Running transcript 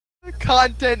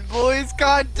Content, boys,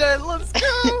 content. Let's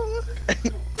go.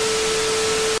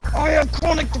 I have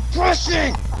chronic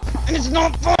depression, and it's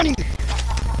not funny.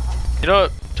 You know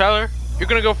what, Tyler? You're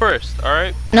gonna go first,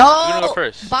 alright? No! You're gonna go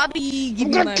first. Bobby, give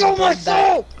I'm me gonna my kill blood back.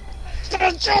 myself. It's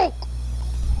not a joke.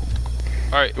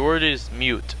 Alright, the word is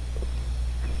mute.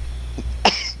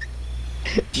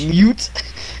 Mute.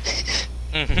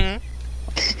 Mm-hmm.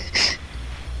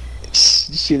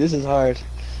 Shoot, this is hard.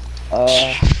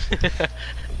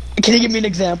 Can you give me an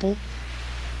example?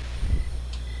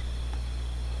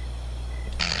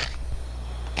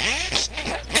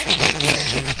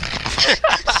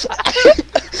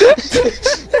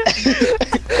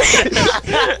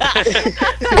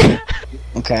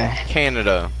 Okay.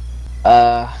 Canada.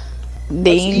 Dang.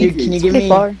 Can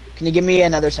you give me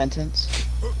another sentence?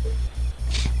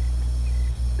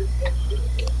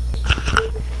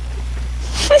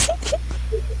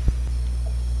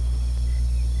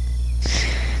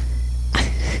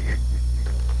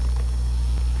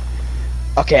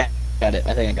 Okay, got it.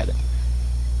 I think I got it.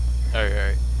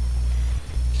 Alright.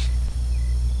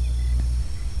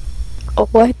 Oh,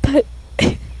 I thought.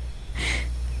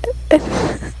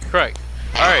 Correct.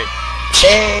 Alright.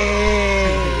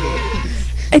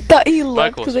 I thought he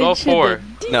left Michael, because spell I should 4.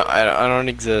 No, I don't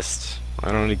exist.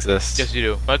 I don't exist. Yes, you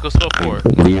do. Michael, spell 4.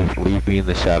 Leave me in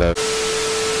the shadow.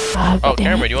 Oh,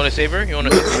 Cameron, you want to save her? You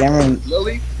want to? Cameron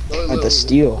Lily? with the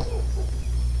steel.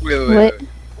 What?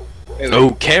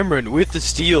 Oh, Cameron with the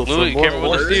steel. Lily, Cameron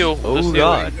with the steel. Oh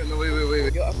God. No,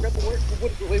 wait. Yo, I forgot the word.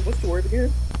 Wait, what's the word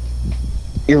again?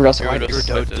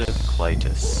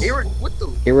 Iridocolitis. What the?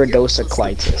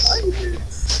 Iridocolitis.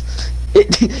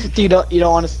 You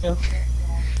don't want to steal?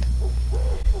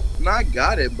 No, I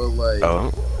got it, but like.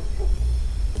 Oh.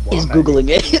 He's googling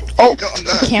it. Oh, No, I'm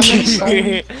not. Cameron.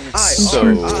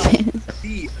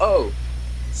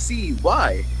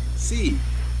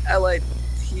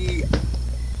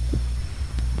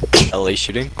 IRIDOCOCLIT. LA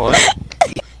shooting. What?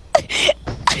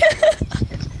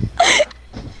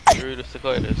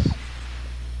 Iridocyclitis.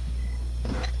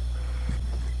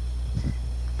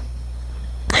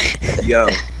 Yo.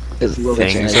 Is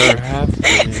Things are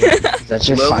happening. that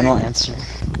your Lily. final answer?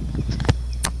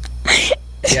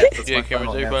 Yeah, that's Yeah, my Cameron,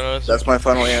 final say your answer. final answer. That's my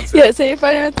final answer. Yeah, say your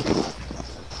final answer.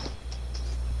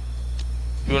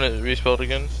 You want to respell it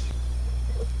again?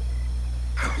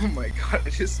 Oh my god, I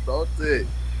just spelled it.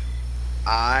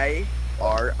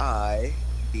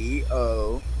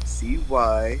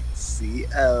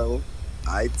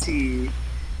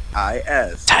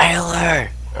 IRIDOCYCLITIS. Tyler,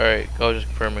 Alright, I'll just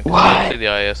confirm it. Why? Say the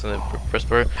IS and then press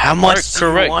bar. how much do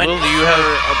you Correct. want Lily, you have.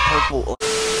 a purple?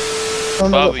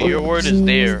 Bobby, your word is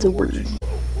there. The word.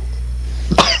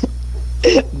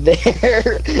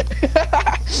 There.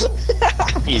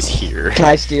 He's here. Can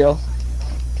I steal?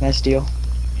 Can I steal?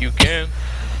 You can.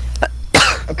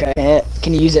 Okay.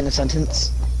 Can you use it in a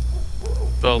sentence?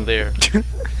 Spell there.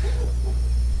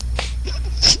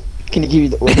 Can you give me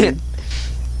the order?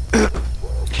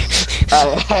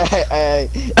 Alright.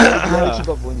 You gotta keep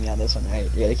up with me on this one, right?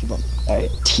 You gotta keep up. Alright.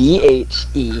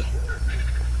 THEYREIRERE.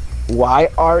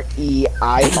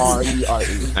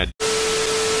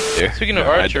 Speaking of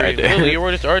No, I archery, dare. Lily, your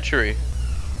word is archery.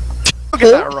 Look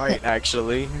at that right,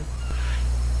 actually.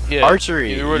 Yeah.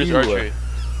 Archery, Your word is you. archery.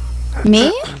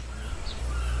 Me?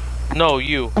 No,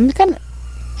 you. I'm kind of.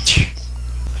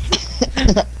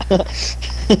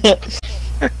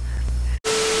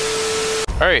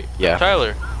 Alright. Yeah.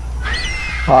 Tyler.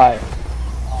 Hi.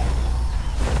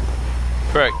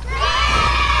 Correct.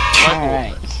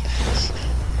 Alright.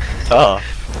 Oh.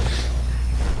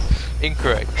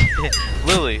 Incorrect.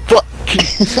 Lily.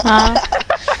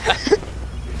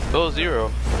 Spell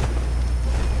 0.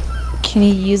 Can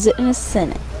you use it in a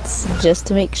sentence just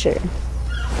to make sure?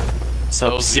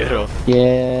 Sub-Zero.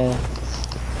 Yeah.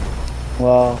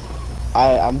 Well,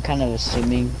 I'm kind of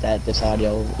assuming that this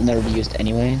audio will never be used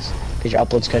anyways, because your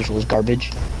upload schedule is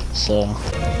garbage. So.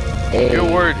 Your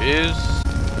word is.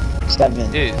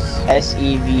 7. Is.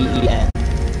 SEVEN.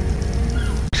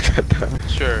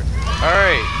 Sure.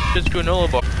 Alright. Just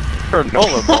granola bar.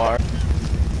 Granola bar.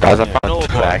 Guys, I found Granola the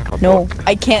bar. back on the No, book.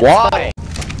 I can't. Why?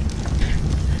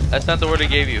 That's not the word I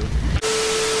gave you.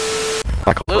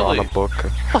 Like a Lily. on a book.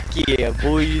 Fuck yeah,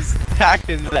 boys. Packed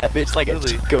into that bitch like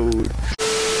Lily. a code.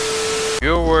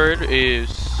 Your word is.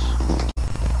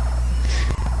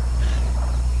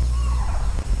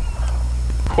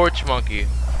 Porch monkey.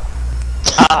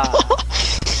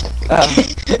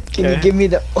 Can you give me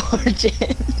the origin?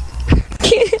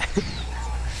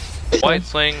 White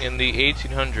slang in the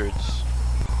 1800s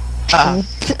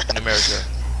in America.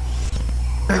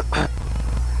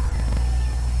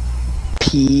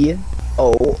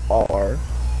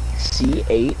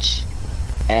 CHMONK.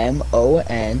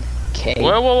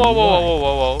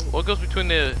 Whoa. What goes between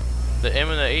the M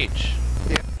and the H?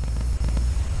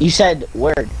 You said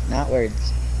word, not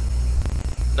words.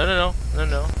 No.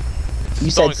 You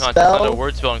Spelling said contest, not a spell.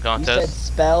 word spelling You said contest.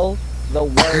 spell the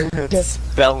word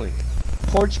Spelling.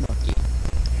 porch monkey.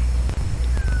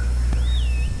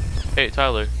 Hey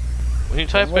Tyler, when you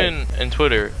type in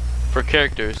Twitter for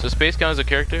characters, does space count as a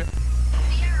character?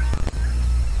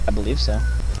 I believe so.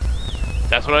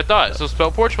 That's what I thought. So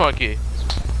spell porch monkey.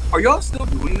 Are y'all still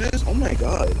doing this? Oh my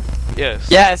god. Yes.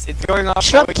 Yes, it's going off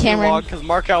Shut up, way too Cameron. long because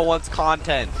Markel wants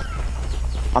content.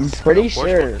 I'm pretty Porch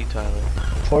sure monkey, Tyler.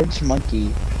 porch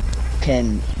monkey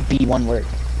can be one word.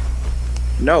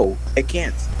 No, it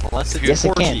can't. Unless it's Yes, it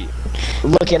Porky.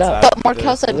 can. Look it up. But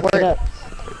Markel said Look it word. up.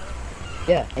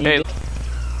 Yeah. And Hey,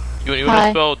 you you want Hi.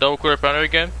 to spell double quarter pounder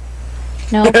again?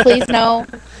 No, please no.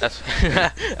 That's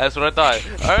that's what I thought.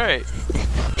 All right.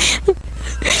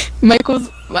 Markel's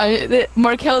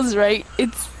right.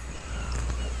 It's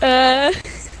the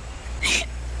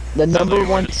Sounds number like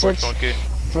one it's porch search monkey.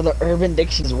 for the Urban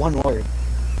Dictionary is one word.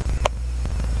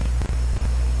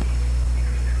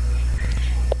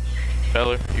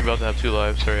 Tyler, you're about to have 2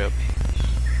 lives. Hurry up.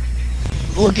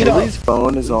 Look it up. Lily's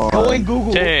phone is on. Go in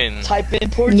Google. 10. Type in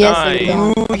porch Yes, monkey. it is on.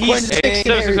 Ooh, According he's to the 8, 7, 6,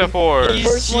 dictionary, 5, 4, the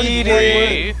first one is one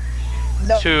 3,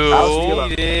 No,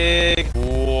 2, cheating.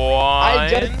 1, I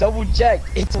just double checked.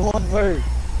 It's one word.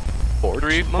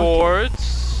 3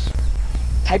 fourths.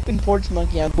 Type in porch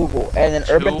monkey on Google, and then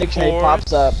Urban 2 Dictionary fourths.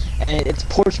 pops up, and it's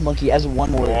porch monkey as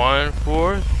one word. 1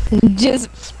 fourth.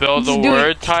 just Spell the Just do it.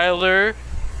 word, Tyler.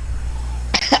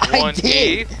 I 1 did.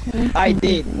 eighth. I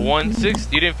did. 1 6.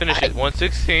 You didn't finish it. 1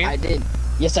 16. I did.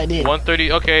 Yes, I did.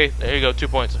 130. Okay, there you go. 2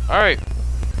 points. All right.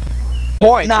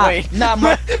 Points. Nah, wait. nah,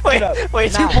 Mark, look wait, it up.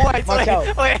 wait, Nah, 2 points.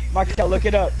 Markel. Wait. Markel, look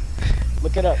it up.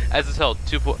 Look it up. As it's held,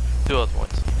 2 health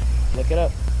points. Look it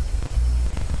up.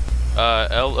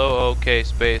 LOOK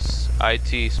space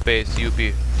IT space UP.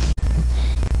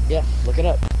 Yeah, look it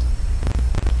up.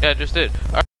 Yeah, I just did.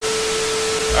 All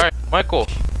right, Michael.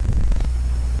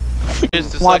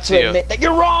 Is Want to dyslexia? admit that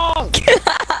you're wrong.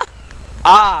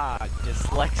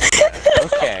 Dyslexia.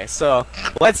 Okay, so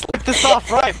let's lick this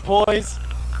off right, boys.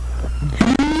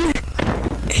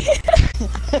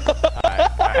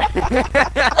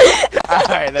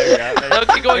 Alright, there we go. No,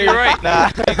 keep going. You're right. Nah,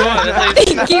 Keep going. That's how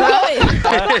you- keep going.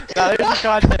 nah, there's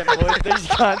content, boys. There's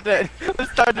content.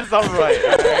 Let's start this off right,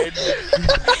 alright?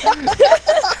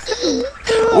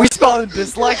 We spelling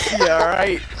dyslexia,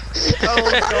 alright?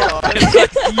 Oh god,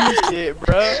 that's some D shit,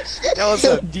 bro. That was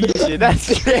some D shit.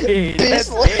 That's great. That's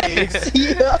great.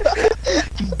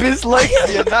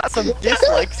 Dyslexia, not some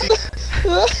dyslexia.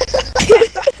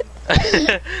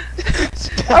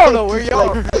 I don't know where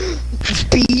y'all are.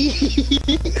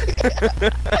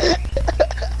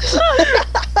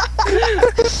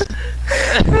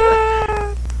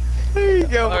 There you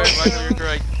go. All right, Michael, you're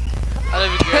correct. I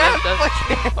don't even care. That's,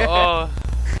 oh.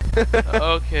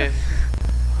 Okay.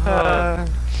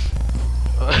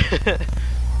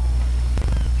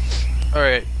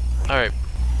 Alright. Alright.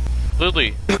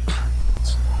 Lily,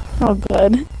 Oh,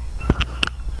 good.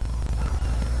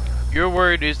 your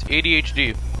word is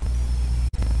ADHD.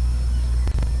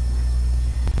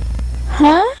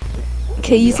 Huh?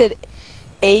 Okay, you said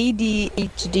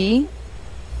ADHD.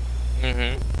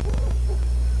 Mm-hmm.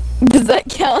 Does that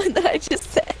count that I just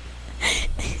said?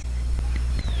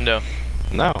 No.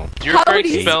 No. Your How correct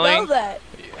do you spelling, spell that?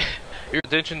 your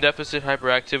attention deficit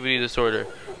hyperactivity disorder.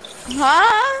 Huh?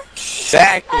 I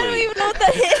Exactly. don't even know what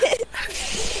that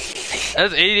is.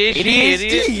 That's ADHD,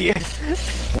 idiot.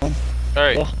 ADHD.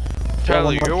 Alright. Yeah. Tyler,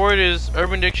 one your more. word is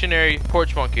Urban Dictionary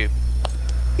porch monkey.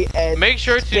 And Make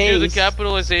sure to do the space,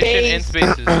 capitalization and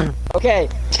spaces. Okay,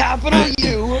 capital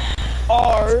U,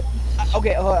 R.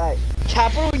 Okay, alright.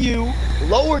 Capital U,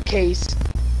 lowercase,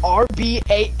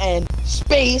 RBAN,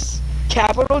 space,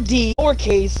 capital D,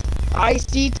 lowercase,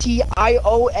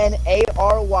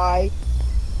 ICTIONARY,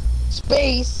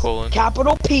 space, Colon.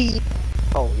 capital P.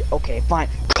 Oh, yeah, okay, fine.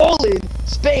 Colon,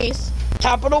 space,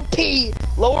 capital P,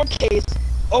 lowercase,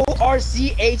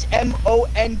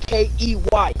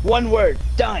 ORCHMONKEY. One word.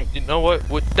 Done. You know what?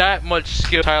 With that much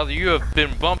skill, Tyler, you have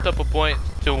been bumped up a point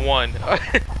to 1.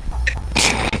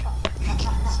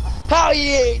 Hell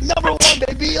yeah! Number 1,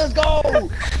 baby. Let's go.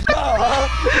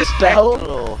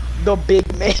 Spell the big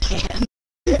man.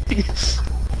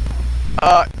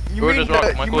 You We're mean just wrong. the,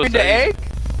 you Michael mean is the saying- egg?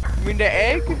 You mean the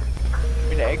egg? You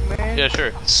mean the egg man? Yeah,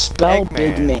 sure. Spell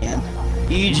big Eggman. man.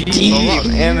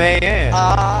 EGMAN.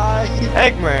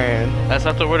 Eggman. That's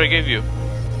not the word I gave you.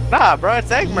 Nah, bro, it's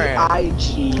Eggman.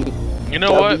 IG. You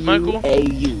know what, Michael?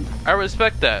 WAU. I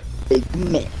respect that. big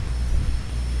man.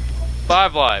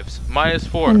 5 lives.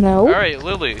 -4. No. Alright,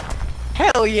 Lily.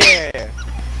 Hell yeah!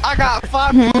 I got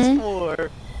 5 plus 4.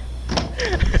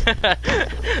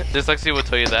 Dyslexia will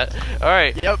tell you that.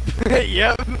 Alright. Yep.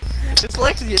 Yep.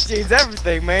 Dyslexia changed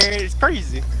everything, man. It's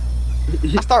crazy.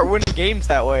 I start winning games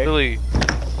that way. Lily.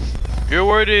 Your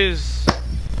word is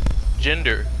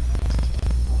gender.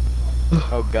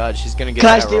 Oh god, she's gonna get Can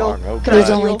I that steal? wrong. Oh Can There's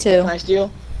I god. only steal? 2. Can I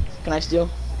steal? Can I steal?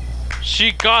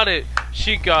 She got it.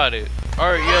 She got it.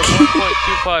 Alright, you have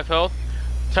 1.25 health.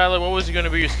 Tyler, what was going to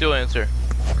be your steal answer?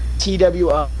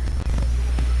 TWO.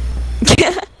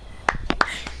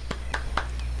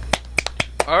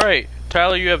 Alright,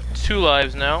 Tyler, you have 2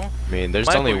 lives now. I mean, there's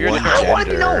Michael, only you're one number I want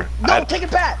to be gender. no, take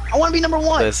it back. I want to be number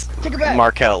 1. This, Take it back.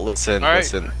 Markel, listen, Alright,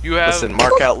 listen. you have Listen,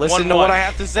 Markel, listen to 1-1. what I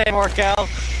have to say, Markel.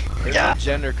 There's no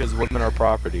gender because women are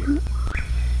property.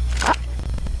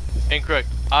 Incorrect.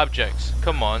 Objects.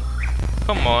 Come on.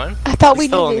 Come on. I thought we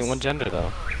Still knew only this. one gender,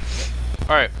 though.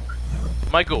 Alright.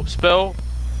 Michael, spell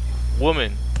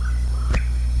woman.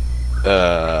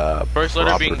 First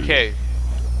letter being K.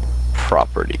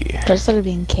 Property. First letter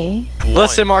being K.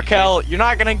 Listen, Markel, you're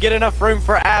not gonna get enough room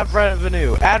for ad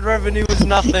revenue. Ad revenue is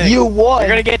nothing. You won. You're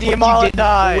gonna get but you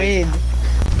demonetized. didn't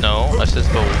win. No, I said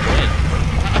spell win.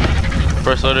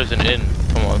 First letter's an N.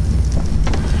 Come on.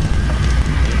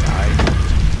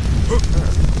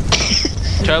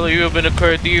 Tyler, you have been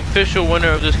declared the official winner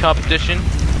of this competition.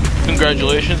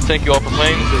 Congratulations. Thank you all for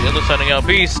playing. This is Endless signing out.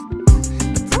 Peace.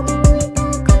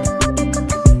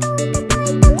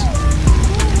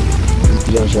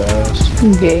 Yo's your ass.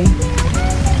 Okay.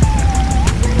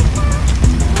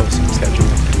 Posting schedule.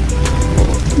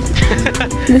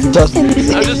 This is Justin.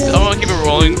 I want to keep it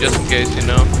rolling just in case, you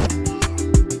know.